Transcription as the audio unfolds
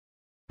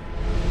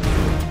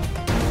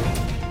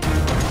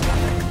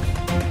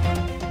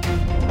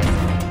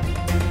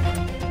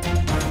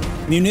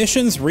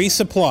Munitions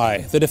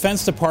resupply. The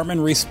Defense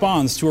Department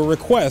responds to a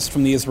request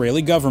from the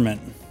Israeli government.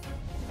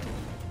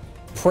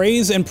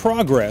 Praise and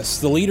progress.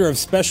 The leader of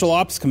Special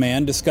Ops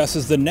Command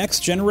discusses the next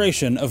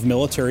generation of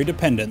military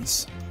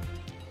dependents.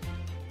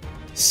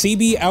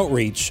 CB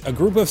Outreach. A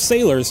group of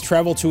sailors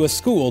travel to a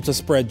school to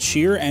spread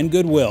cheer and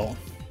goodwill.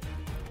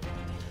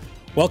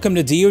 Welcome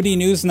to DoD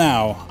News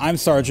Now. I'm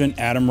Sergeant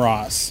Adam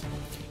Ross.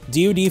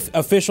 DoD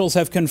officials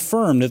have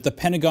confirmed that the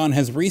Pentagon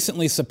has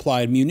recently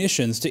supplied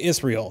munitions to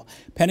Israel.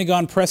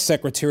 Pentagon Press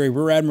Secretary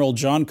Rear Admiral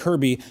John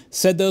Kirby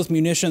said those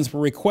munitions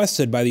were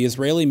requested by the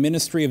Israeli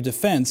Ministry of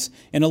Defense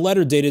in a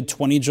letter dated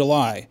 20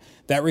 July.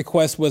 That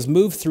request was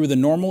moved through the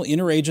normal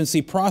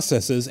interagency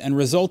processes and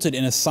resulted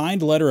in a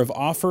signed letter of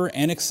offer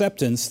and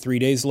acceptance 3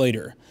 days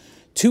later.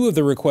 2 of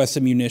the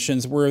requested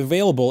munitions were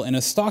available in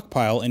a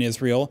stockpile in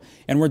Israel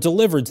and were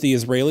delivered to the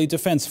Israeli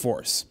Defense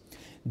Force.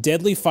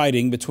 Deadly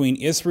fighting between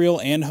Israel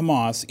and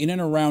Hamas in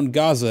and around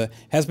Gaza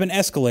has been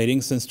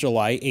escalating since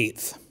July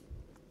 8th.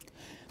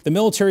 The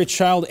Military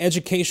Child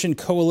Education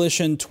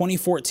Coalition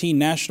 2014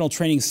 National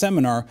Training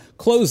Seminar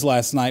closed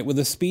last night with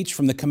a speech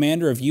from the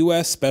commander of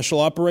U.S. Special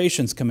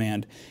Operations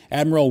Command.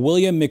 Admiral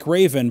William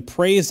McRaven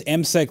praised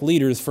MSEC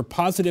leaders for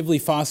positively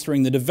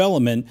fostering the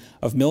development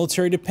of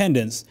military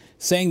dependents,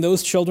 saying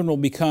those children will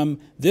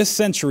become this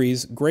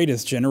century's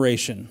greatest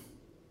generation.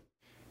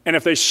 And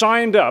if they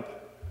signed up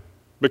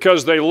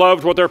because they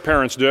loved what their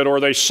parents did, or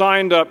they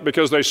signed up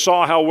because they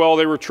saw how well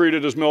they were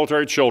treated as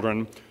military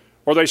children,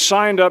 or they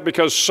signed up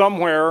because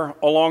somewhere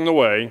along the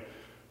way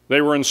they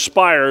were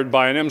inspired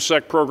by an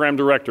MSEC program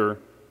director,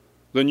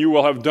 then you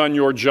will have done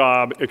your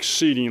job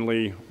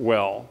exceedingly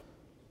well.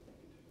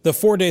 The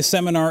 4-day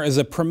seminar is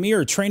a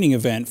premier training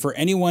event for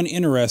anyone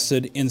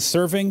interested in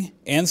serving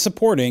and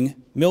supporting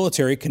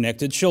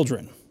military-connected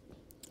children.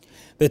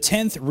 The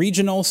 10th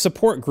Regional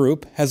Support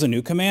Group has a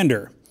new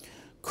commander.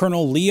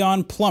 Colonel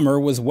Leon Plummer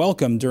was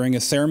welcomed during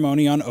a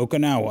ceremony on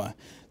Okinawa.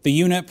 The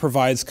unit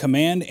provides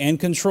command and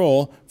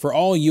control for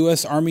all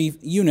U.S. Army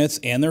units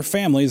and their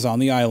families on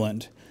the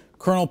island.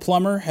 Colonel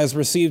Plummer has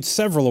received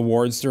several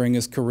awards during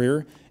his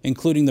career,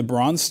 including the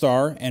Bronze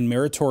Star and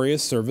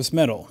Meritorious Service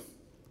Medal.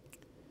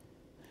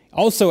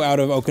 Also out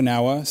of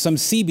Okinawa, some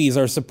Seabees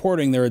are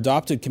supporting their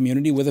adopted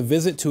community with a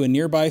visit to a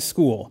nearby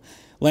school.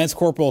 Lance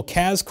Corporal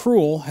Kaz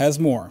Kruel has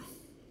more.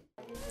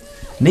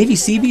 Navy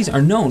Seabees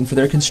are known for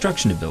their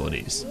construction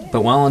abilities,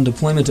 but while on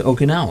deployment to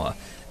Okinawa,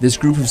 this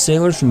group of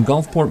sailors from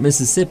Gulfport,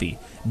 Mississippi,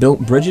 built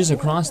bridges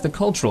across the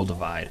cultural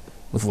divide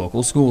with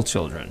local school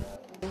children.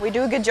 We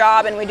do a good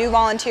job and we do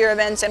volunteer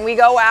events and we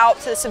go out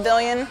to the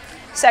civilian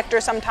sector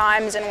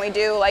sometimes and we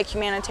do like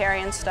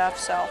humanitarian stuff,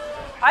 so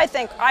I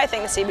think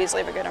the Seabees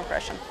leave a good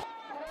impression.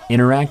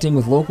 Interacting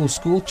with local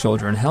school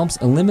children helps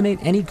eliminate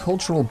any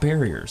cultural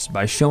barriers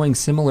by showing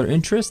similar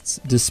interests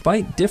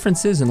despite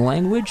differences in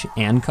language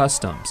and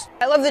customs.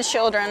 I love the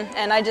children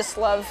and I just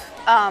love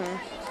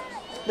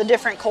the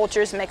different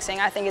cultures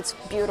mixing. I think it's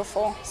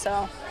beautiful,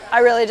 so I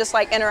really just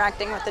like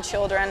interacting with the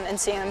children and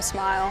seeing them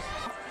smile.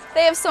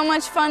 They have so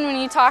much fun when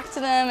you talk to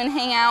them and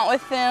hang out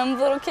with them.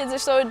 The little kids are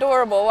so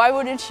adorable. Why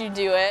wouldn't you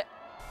do it?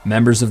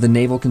 Members of the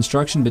Naval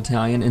Construction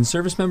Battalion and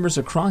service members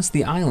across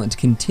the island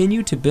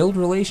continue to build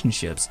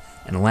relationships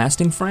and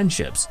lasting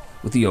friendships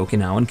with the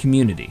Okinawan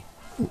community.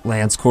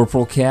 Lance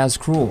Corporal Kaz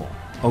Kruel,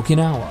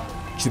 Okinawa,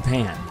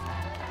 Japan.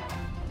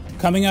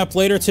 Coming up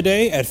later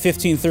today at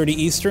 15:30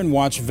 Eastern,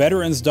 watch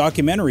Veterans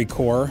Documentary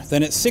Corps.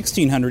 Then at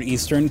 1600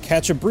 Eastern,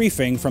 catch a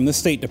briefing from the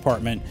State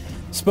Department.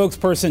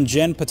 Spokesperson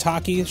Jen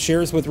Psaki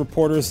shares with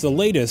reporters the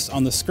latest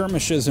on the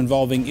skirmishes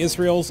involving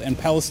Israelis and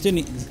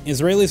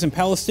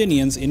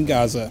Palestinians in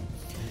Gaza.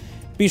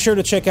 Be sure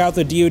to check out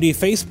the DoD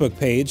Facebook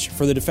page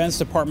for the Defense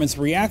Department's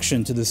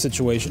reaction to the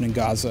situation in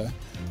Gaza.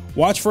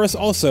 Watch for us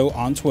also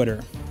on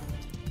Twitter.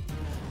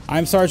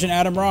 I'm Sergeant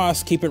Adam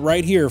Ross. Keep it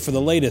right here for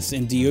the latest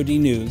in DoD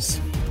news.